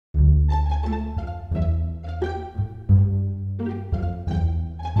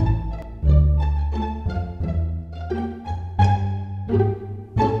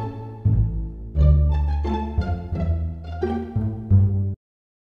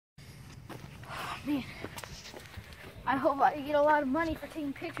Man, I hope I get a lot of money for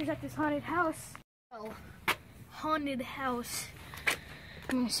taking pictures at this haunted house. Oh, haunted house.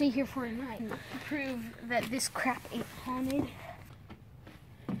 I'm gonna stay here for a night to prove that this crap ain't haunted.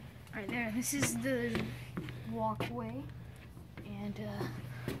 Alright, there, this is the walkway. And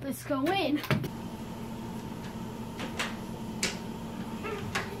let's go in.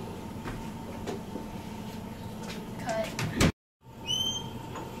 Cut.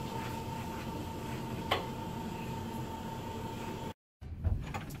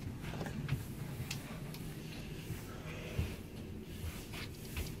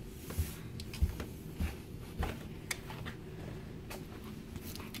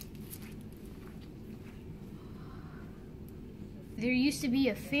 There used to be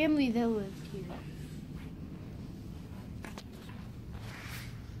a family that lived here.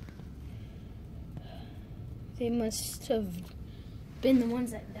 They must have been the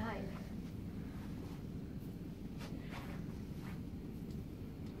ones that died.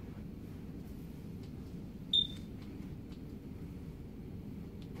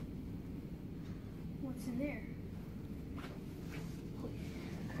 What's in there? Holy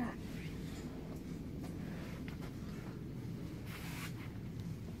crap.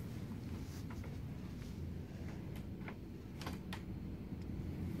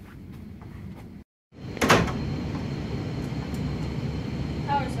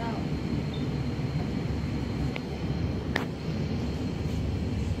 Power's out.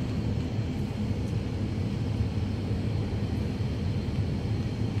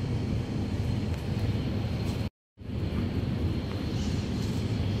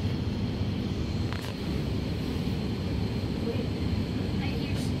 Wait,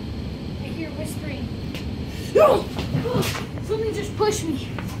 I hear whispering. No! Something just pushed me.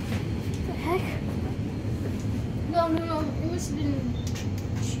 What the heck? No, it must have been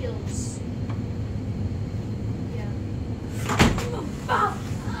chills. Yeah.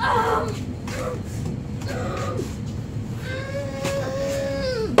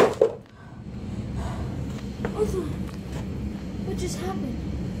 What just happened?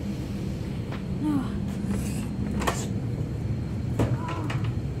 No.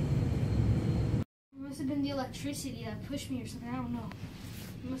 It must have been the electricity that pushed me or something. I don't know.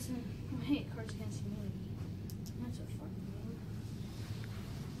 It must have been. I hate Cards Against Humanity. That's a fun game.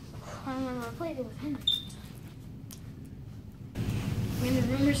 I remember I played it with him. I mean, the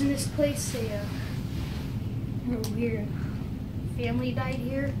rumors in this place say a weird family died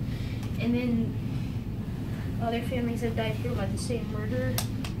here, and then other families have died here by the same murderer.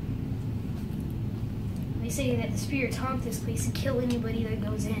 They say that the spirits haunt this place and kill anybody that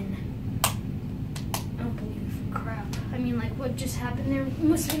goes in. I don't believe it for crap. I mean, like, what just happened there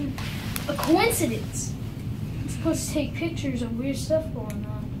must have been a coincidence. I'm supposed to take pictures of weird stuff going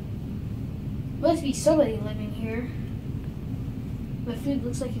on. Must be somebody living here. The food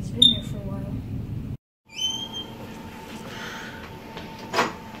looks like it's been there for a while.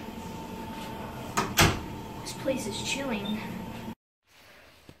 This place is chilling.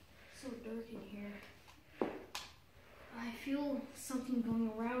 So dark in here. I feel something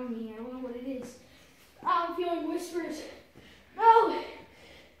going around me. I don't know what it is. I'm feeling whispers. No!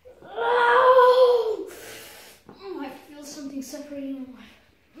 No! I feel something separating my...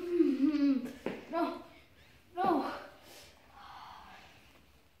 No! No!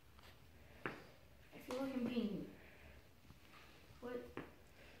 I feel like I'm being... What?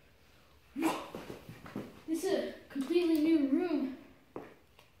 This is a completely new room.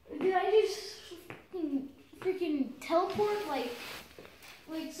 Did I just freaking teleport like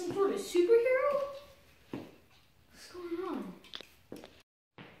some sort of superhero? What's going on?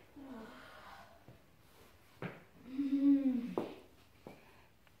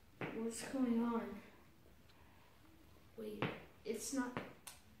 What's going on? Wait, it's not.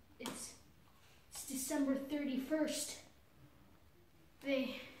 It's December 31st.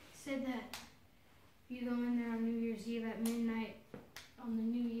 They said that if you go in there on New Year's Eve at midnight on the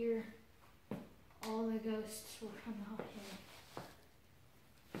new year, all the ghosts will come out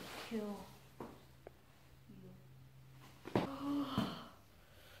and kill you.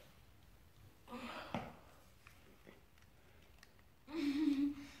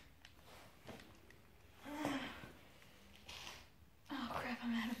 Oh crap,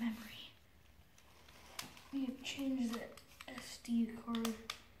 I'm out of memory. We have to change the SD card. We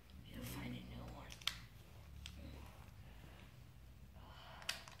have to find a new one.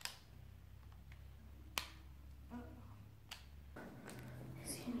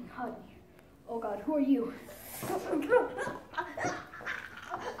 It's getting hot in here. Oh God, who are you?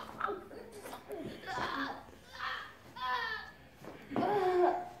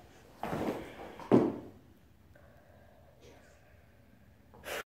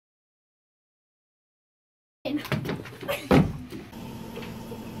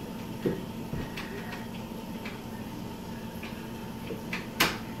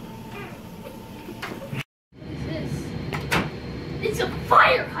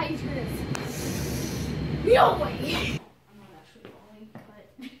 fire hydrant. No way. I'm not actually falling, but.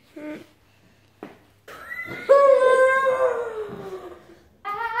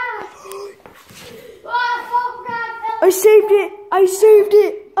 I saved it. I saved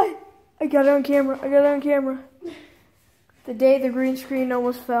it. I got it on camera. I got it on camera. The day the green screen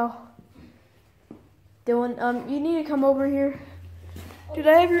almost fell. Dylan, you need to come over here. Did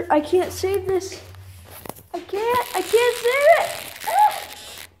I ever? I can't save this. I can't save it.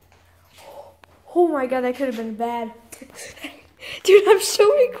 Oh my god, that could have been bad. Dude, I'm still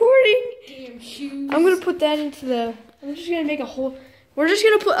recording. Damn shoes. I'm gonna put that into the. I'm just gonna make a whole. We're just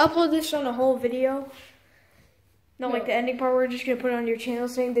gonna upload this on a whole video. Not like the ending part. We're just gonna put it on your channel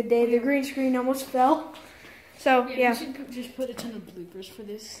saying the day the green screen almost fell. So yeah. We should just put a ton of bloopers for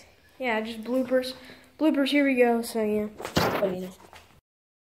this. Yeah, just bloopers. Bloopers. Here we go. So yeah.